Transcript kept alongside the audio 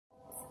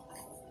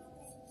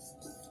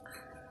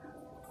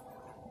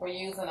We're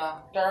using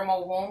a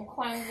dermal wound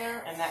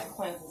cleanser, and that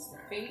cleanses the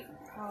feet.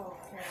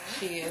 Okay.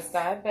 She is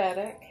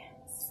diabetic,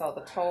 so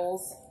the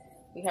toes,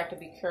 we have to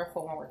be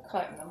careful when we're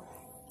cutting them.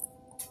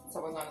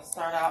 So we're going to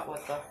start out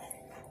with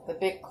the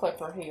big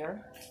clipper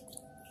here.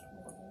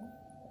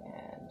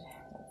 And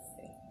let's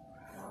see.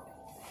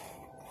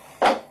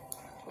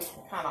 We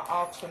can kind of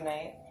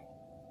alternate.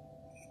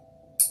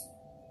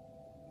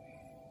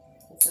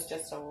 This is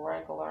just a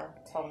regular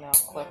toenail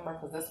clipper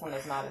because this one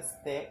is not as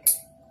thick.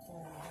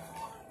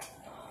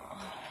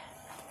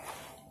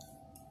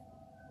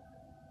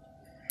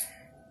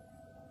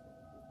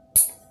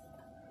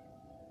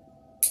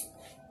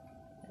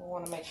 We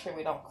want to make sure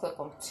we don't clip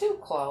them too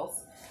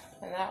close.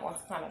 And that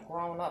one's kind of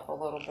grown up a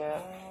little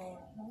bit.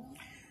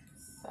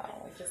 So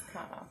we just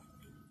kind of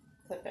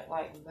clip it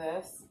like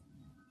this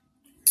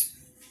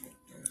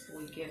until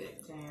we get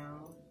it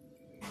down.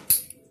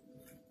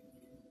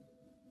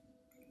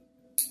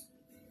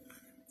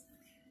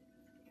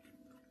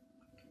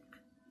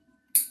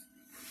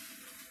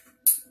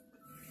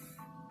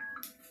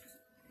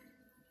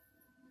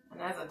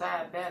 And as a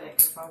diabetic,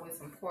 it's always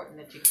important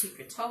that you keep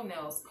your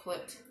toenails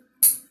clipped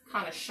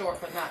kind of short,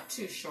 but not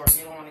too short.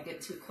 You don't want to get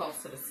too close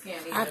to the skin.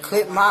 I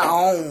clip my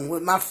own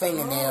with my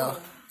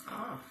fingernail.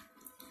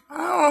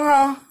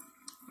 Okay.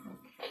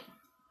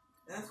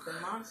 That's the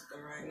monster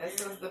right there.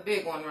 This is the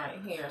big one right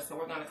here. So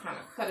we're going to kind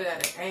of cut it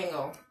at an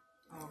angle.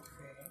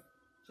 Okay.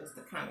 Just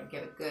to kind of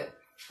get a good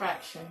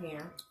traction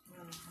here.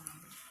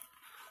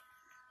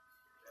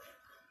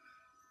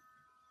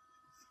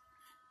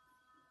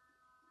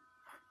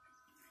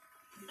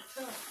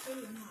 Tough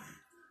too, huh?